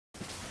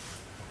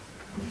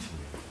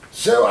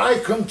So I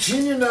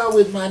continue now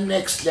with my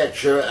next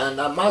lecture, and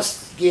I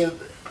must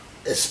give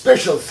a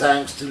special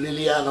thanks to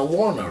Liliana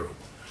Warner,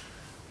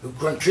 who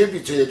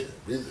contributed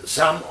with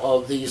some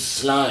of these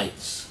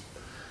slides.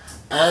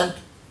 And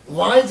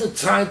why the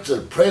title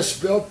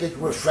Presbyopic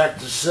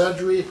Refractive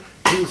Surgery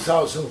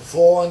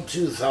 2004 and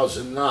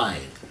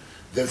 2009?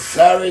 The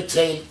fairy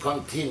tale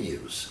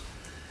continues.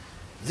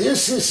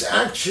 This is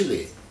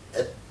actually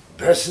a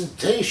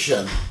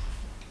presentation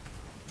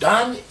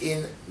done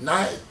in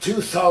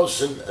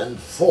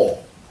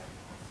 2004.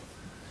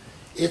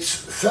 It's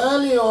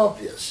fairly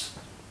obvious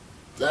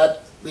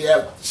that we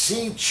have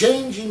seen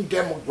changing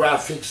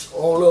demographics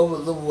all over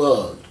the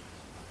world.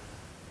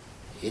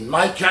 In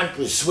my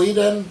country,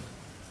 Sweden,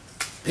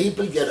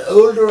 people get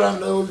older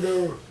and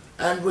older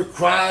and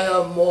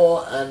require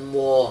more and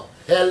more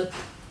help,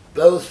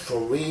 both for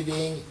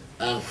reading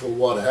and for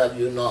what have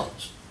you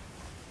not.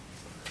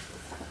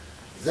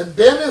 The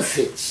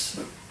benefits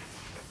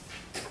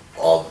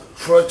of,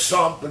 for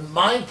example,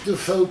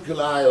 multifocal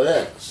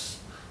IOLs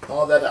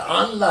are that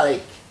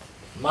unlike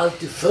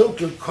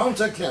multifocal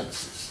contact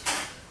lenses,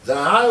 the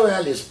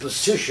IOL is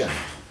positioned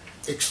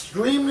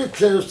extremely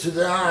close to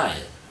the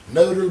eye,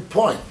 nodal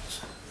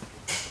point,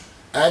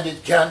 and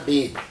it can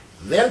be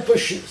well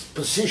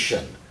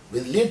positioned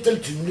with little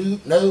to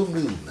no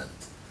movement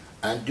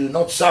and do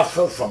not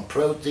suffer from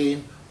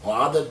protein or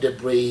other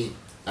debris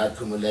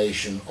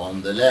accumulation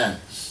on the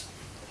lens.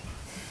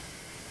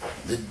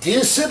 The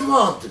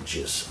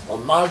disadvantages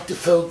of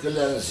multifocal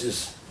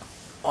lenses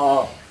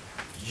are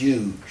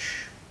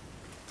huge.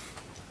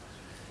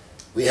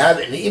 We have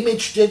an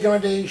image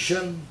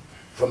degradation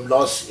from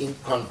loss in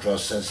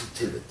contrast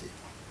sensitivity.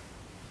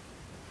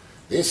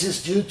 This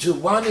is due to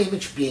one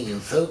image being in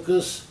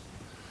focus,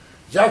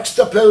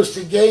 juxtaposed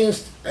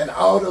against an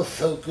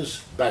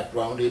out-of-focus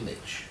background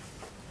image.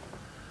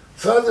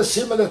 Further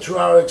similar to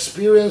our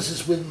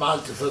experiences with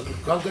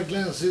multifocal contact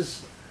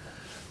lenses,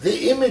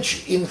 the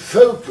image in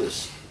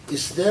focus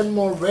is then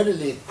more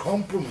readily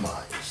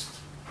compromised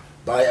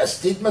by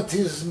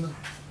astigmatism,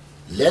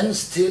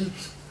 lens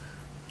tilt,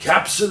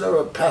 capsular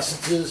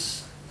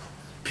opacities,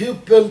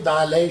 pupil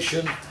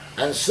dilation,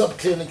 and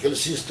subclinical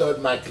cystoid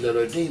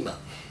macular edema.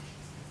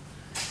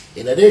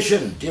 In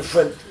addition,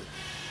 diffractive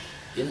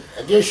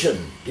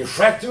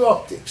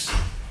optics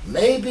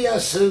may be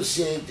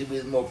associated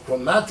with more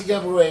chromatic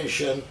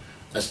aberration,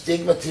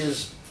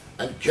 astigmatism,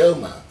 and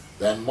coma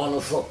than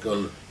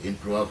monofocal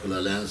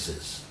intraocular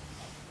lenses.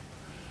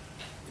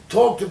 We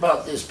talked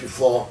about this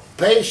before.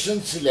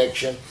 Patient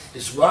selection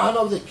is one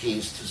of the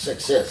keys to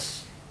success.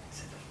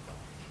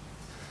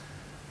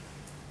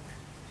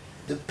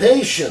 The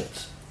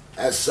patient,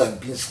 as has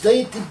been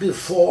stated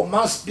before,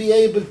 must be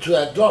able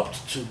to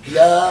adapt to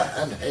glare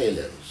and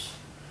halos.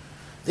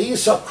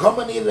 These are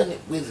common even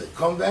with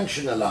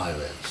conventional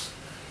IOLs.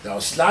 There are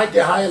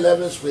slightly higher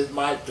levels with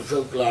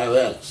multifocal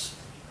IOLs.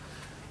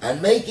 And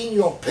making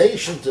your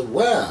patient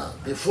aware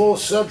before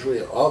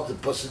surgery of the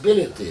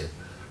possibility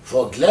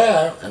for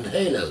glare and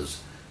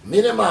halos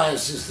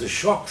minimizes the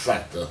shock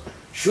factor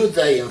should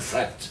they in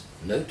fact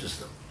notice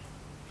them.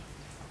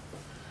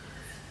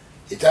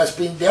 It has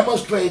been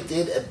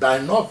demonstrated a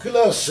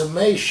binocular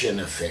summation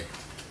effect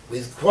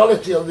with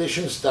quality of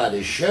vision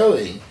studies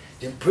showing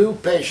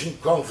improved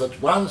patient comfort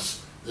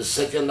once the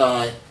second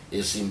eye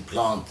is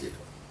implanted.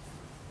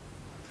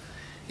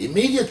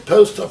 Immediate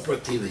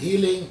post-operative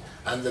healing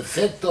and the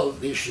effect of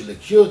visual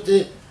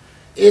acuity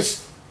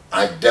is,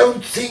 I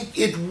don't think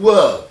it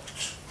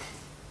worked.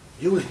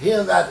 You will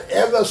hear that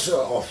ever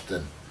so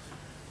often.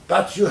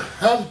 But you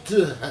have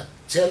to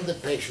tell the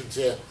patient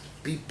here,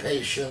 be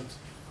patient,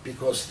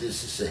 because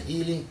this is a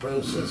healing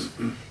process.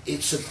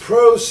 It's a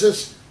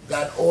process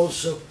that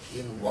also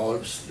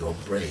involves your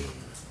brain.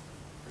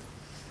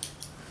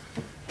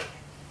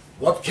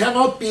 What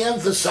cannot be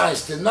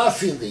emphasized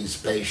enough in these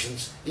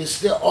patients is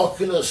the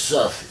ocular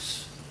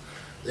surface.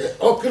 The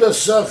ocular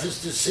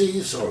surface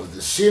disease or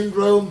the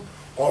syndrome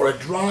or a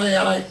dry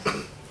eye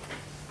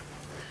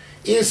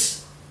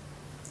is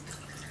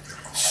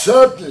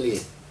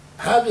certainly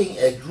having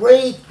a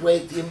great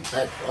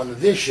impact on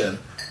vision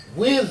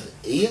with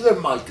either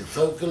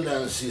multifocal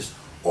lenses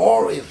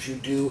or if you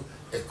do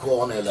a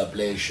corneal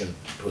ablation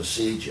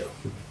procedure.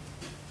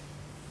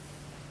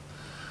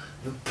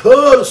 The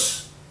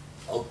pearls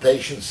of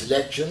patient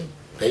selection,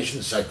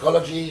 patient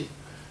psychology,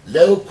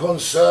 low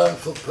concern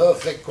for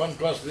perfect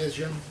contrast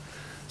vision,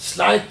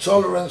 slight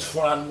tolerance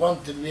for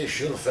unwanted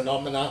visual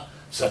phenomena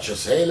such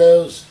as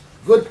halos,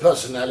 good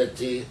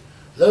personality,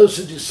 those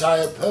who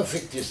desire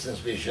perfect distance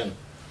vision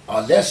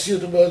are less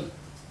suitable,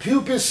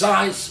 pupil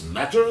size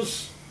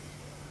matters,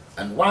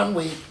 and 1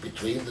 week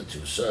between the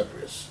two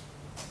surgeries.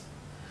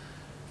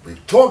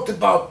 We've talked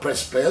about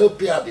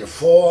presbyopia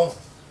before,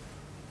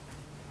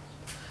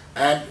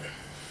 and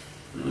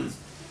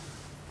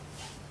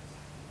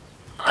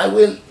I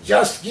will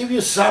just give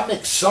you some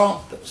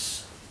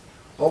examples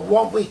of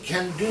what we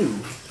can do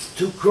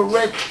to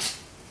correct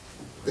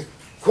the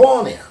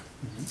cornea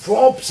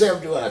for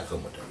observed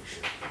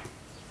accommodation.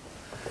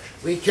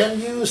 We can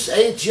use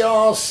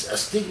ATR's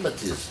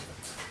astigmatism,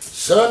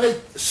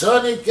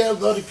 Cernica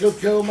vertical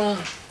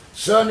coma,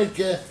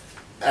 Cernica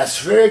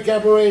aspheric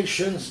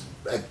aberrations,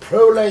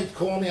 prolate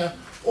cornea.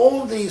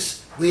 All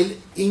these will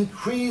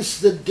increase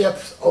the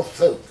depth of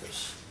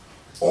focus.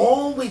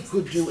 Or we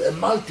could do a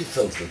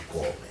multifocal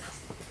cornea.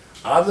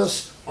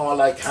 Others are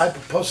like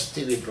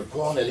hyperpositive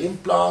intracorneal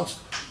implants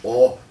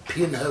or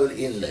pinhole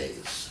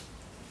inlays.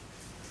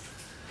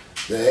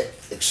 The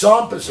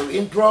examples of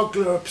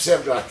intraocular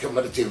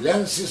pseudo-accommodative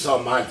lenses are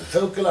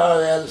multifocal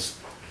IOLs,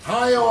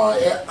 high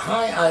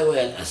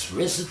IOL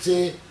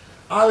asphericity,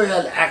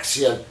 IOL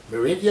axial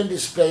meridian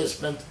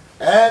displacement,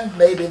 and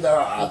maybe there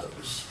are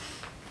others.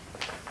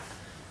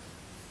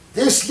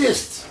 This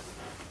list,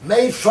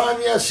 made 5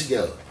 years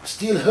ago,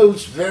 still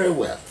holds very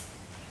well.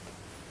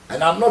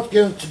 And I'm not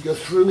going to go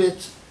through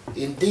it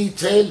in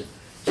detail,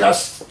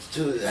 just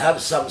to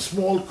have some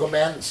small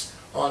comments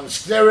on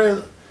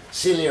scleral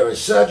ciliary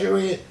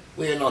surgery.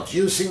 We are not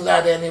using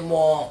that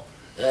anymore.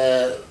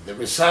 The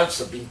results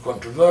have been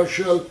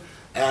controversial,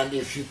 and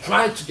if you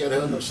try to get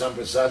hold of some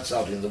results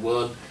out in the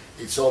world,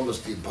 it's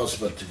almost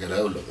impossible to get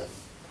hold of them.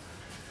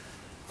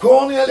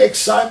 Corneal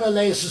excimer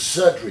laser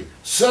surgery,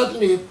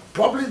 certainly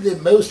probably the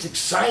most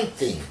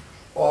exciting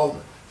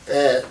of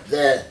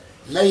the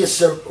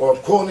laser or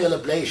corneal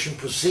ablation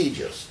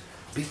procedures,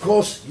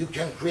 because you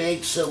can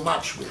create so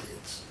much with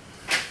it.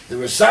 The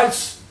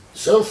results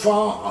so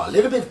far are a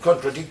little bit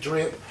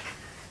contradictory.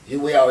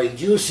 We are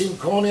inducing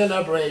corneal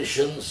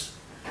aberrations,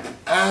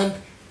 and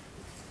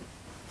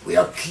we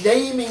are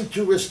claiming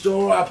to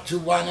restore up to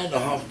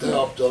 1.5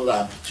 diopter of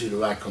amplitude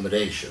of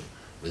accommodation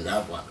with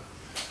that one.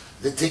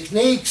 The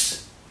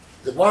techniques,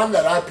 the one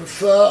that I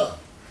prefer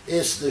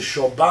is the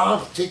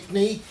Chobard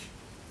technique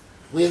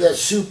with a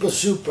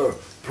super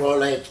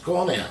prolate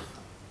cornea.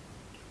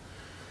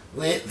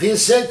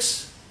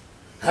 Visex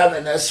have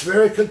an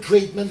aspherical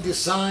treatment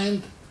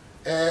designed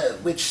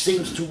which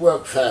seems to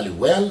work fairly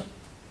well.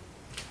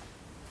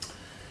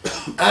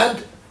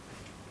 And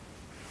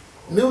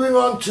moving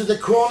on to the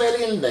corneal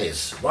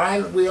inlays,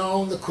 while we are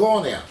on the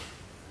cornea,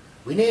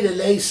 we need a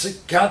laser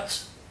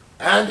cut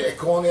and a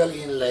corneal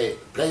inlay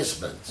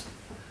placement.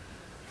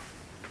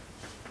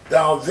 There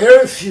are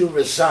very few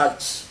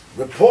results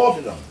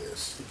reported on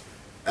this,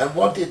 and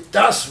what it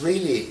does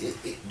really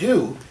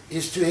do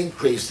is to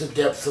increase the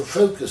depth of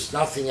focus,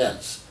 nothing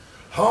else.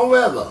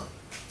 However,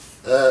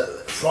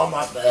 from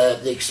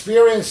the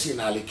experience in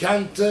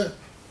Alicante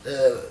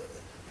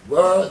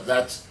were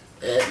that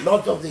a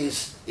lot of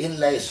these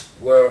inlays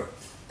were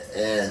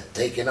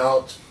taken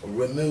out or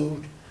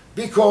removed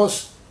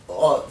because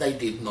they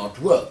did not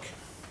work,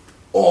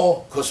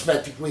 or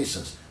cosmetic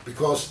reasons,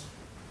 because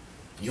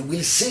you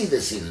will see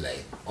this inlay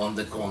on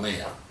the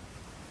cornea.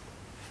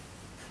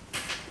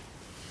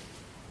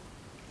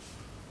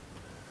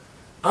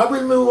 I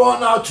will move on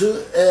now to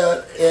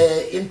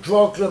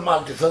intraocular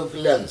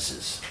multifocal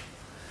lenses.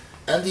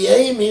 And the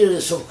aim here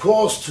is, of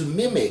course, to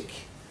mimic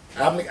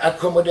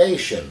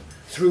accommodation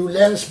through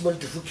lens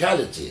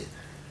multifocality,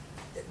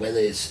 whether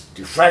it's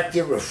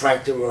diffractive,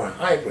 refractive, or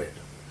hybrid.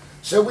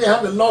 So we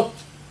have a lot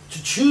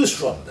to choose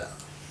from there.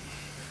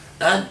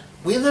 And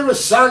with the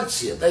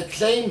results here, they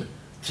claim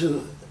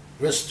to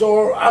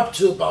restore up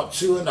to about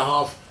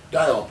 2.5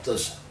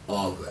 diopters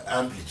of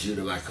amplitude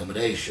of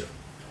accommodation.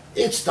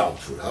 It's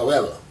doubtful,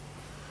 however.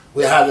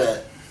 We have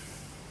a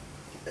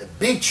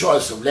big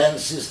choice of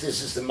lenses.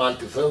 This is the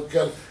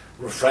multifocal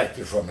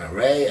refractive from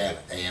Array and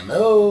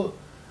AMO.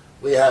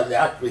 We have the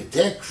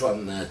Acritech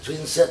from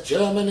Twinset,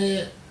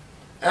 Germany.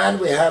 And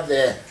we have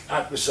the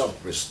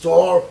Acquisoft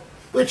Restore,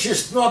 which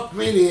is not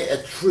really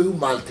a true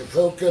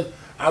multifocal.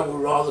 I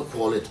would rather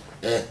call it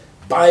a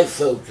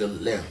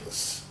bifocal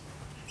lens.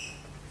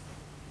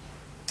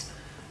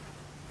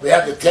 We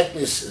have the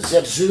Technis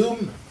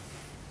Z-Zoom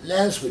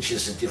lens, which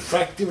is a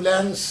diffractive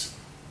lens.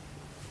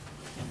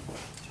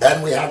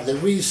 Then we have the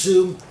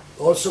Rezoom,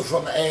 also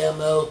from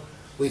AMO,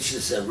 which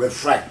is a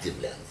refractive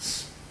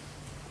lens.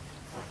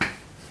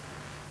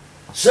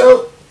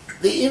 So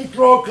the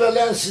intraocular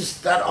lenses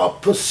that are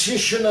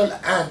positional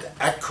and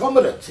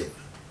accommodative.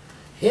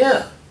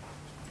 Here,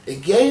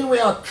 again, we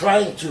are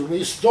trying to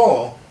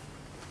restore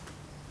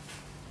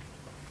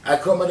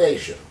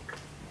accommodation,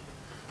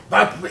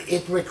 but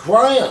it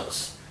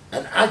requires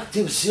an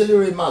active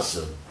ciliary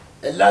muscle,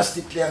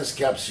 elastic lens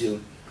capsule,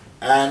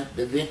 and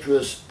the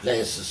vitreous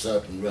plays a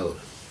certain role.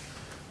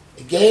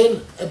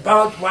 Again,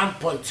 about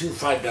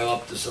 1.25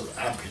 diopters of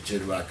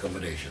amplitude of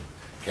accommodation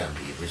can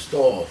be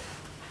restored.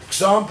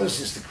 Examples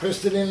is the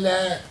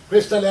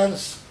crystal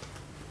lens,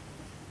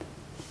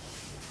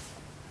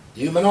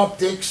 human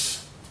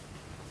optics,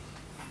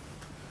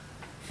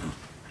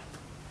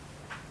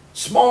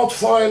 smart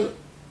foil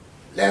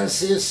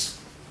lenses.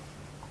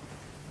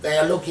 They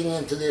are looking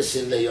into this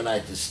in the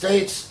United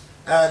States,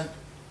 and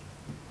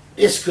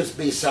this could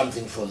be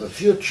something for the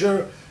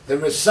future. The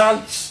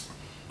results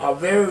are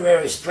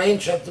very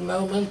strange at the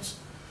moment,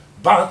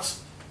 but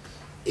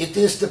it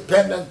is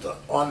dependent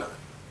on a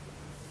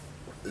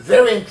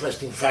very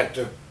interesting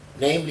factor,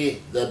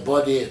 namely the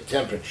body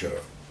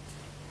temperature.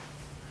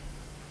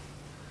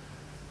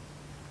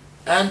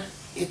 And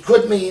it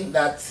could mean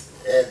that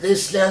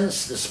this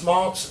lens, the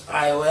Smart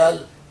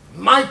IOL,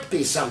 might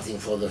be something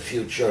for the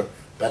future,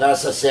 but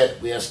as I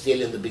said, we are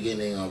still in the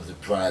beginning of the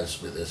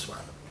trials with this one.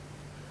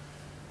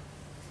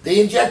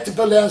 The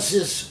injectable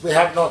lenses we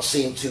have not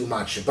seen too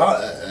much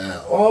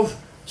of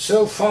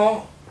so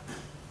far,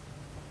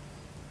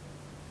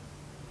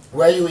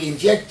 where you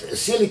inject a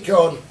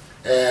silicone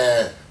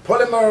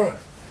polymer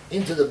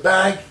into the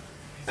bag,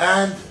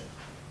 and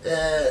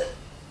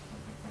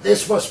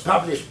this was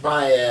published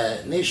by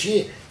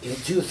Nishi in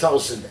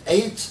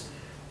 2008,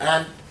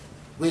 and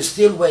we're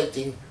still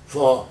waiting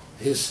for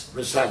his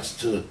results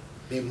to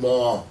be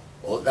more,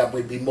 or that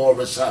will be more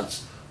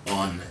results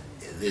on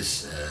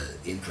this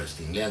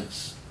interesting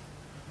lens.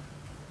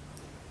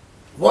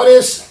 What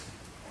is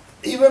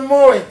even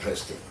more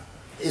interesting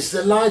is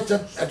the light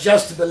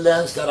adjustable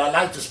lens that I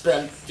like to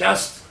spend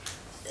just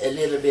a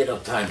little bit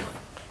of time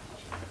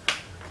on.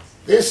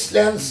 This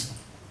lens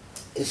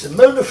is a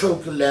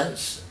monofocal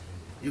lens.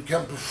 You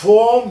can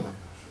perform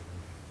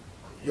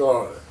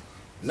your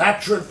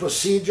natural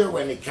procedure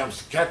when it comes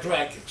to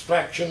cataract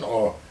extraction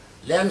or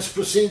lens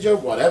procedure,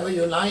 whatever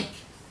you like.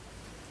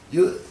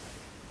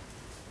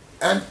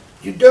 And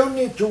you don't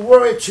need to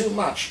worry too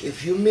much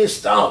if you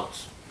missed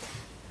out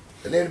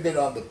a little bit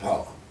on the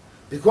power,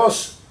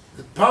 because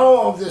the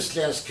power of this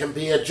lens can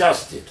be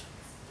adjusted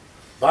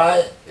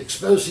by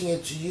exposing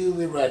it to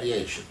UV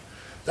radiation.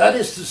 That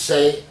is to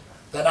say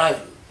that I,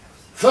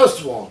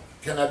 first of all,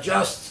 can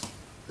adjust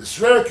the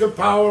spherical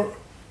power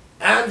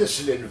and the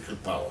cylindrical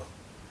power.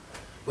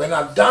 When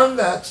I've done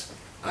that,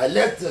 I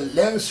let the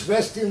lens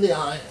rest in the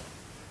eye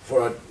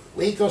for a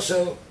week or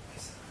so.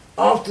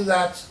 After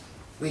that,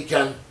 we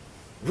can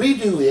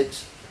redo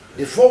it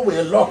before we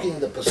are locking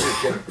the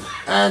position,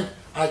 and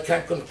I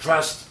can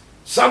contrast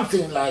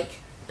something like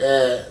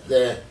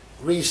the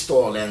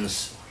restore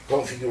lens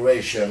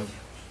configuration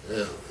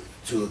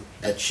to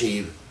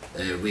achieve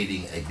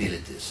reading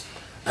abilities.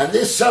 And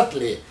this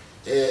certainly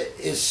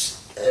is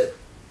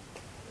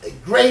a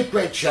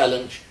great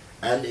challenge,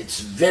 and it's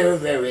very,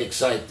 very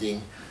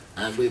exciting,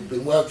 and we've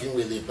been working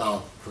with it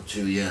now for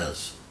 2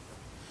 years.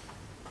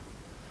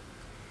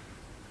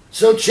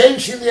 So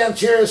changing the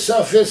anterior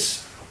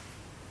surface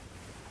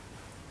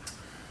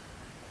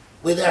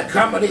with the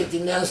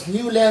accommodating lens,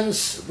 new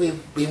lens,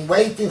 we've been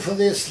waiting for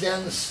this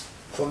lens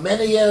for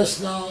many years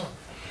now.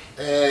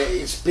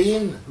 It's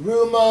been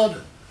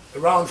rumored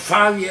around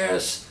 5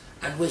 years,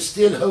 and we're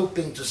still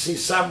hoping to see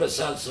some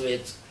results of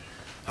it.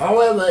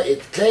 However,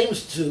 it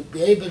claims to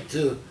be able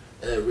to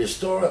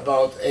restore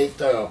about 8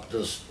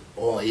 diopters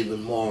or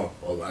even more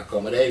of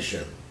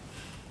accommodation.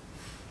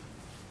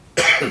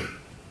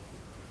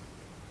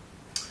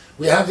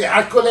 We have the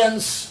Acco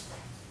lens.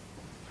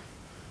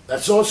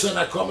 That's also an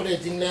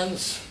accommodating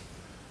lens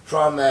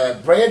from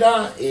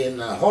Breda in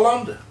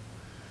Holland.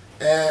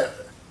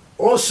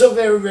 Also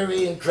very,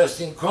 very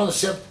interesting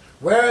concept,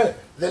 where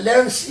the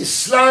lens is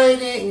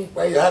sliding,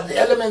 where you have the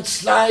elements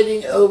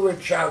sliding over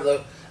each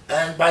other,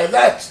 and by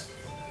that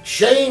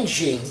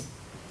changing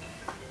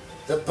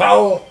the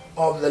power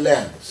of the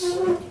lens.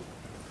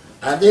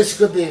 And this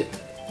could be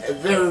a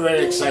very,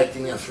 very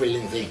exciting and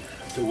thrilling thing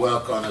to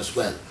work on as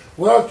well.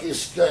 Work is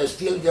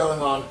still going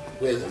on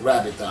with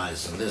rabbit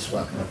eyes on this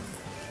one.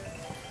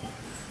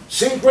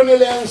 Synchrony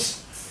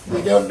lens,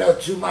 we don't know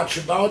too much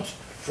about,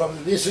 from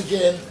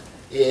Visogen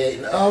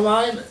in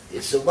Irvine.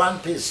 It's a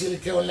one-piece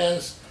silicone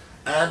lens,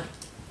 and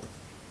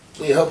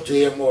we hope to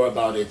hear more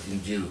about it in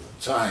due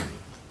time.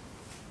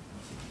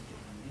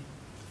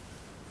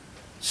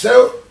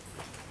 So,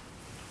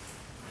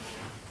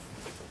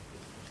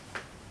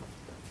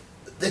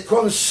 the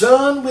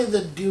concern with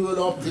the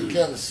dual optic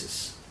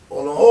lenses,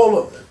 all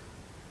of them,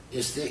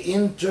 is the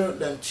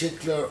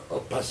interlenticular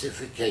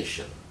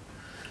opacification.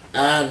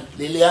 And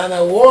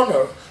Liliana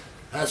Warner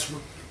has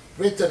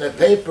written a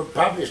paper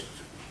published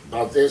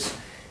about this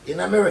in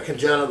American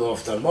Journal of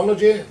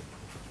Ophthalmology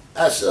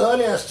as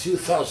early as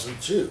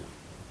 2002.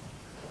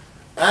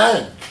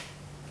 And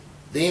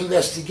the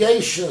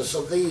investigations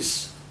of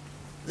this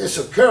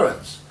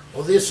occurrence,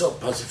 or this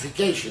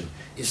opacification,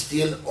 is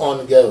still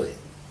ongoing.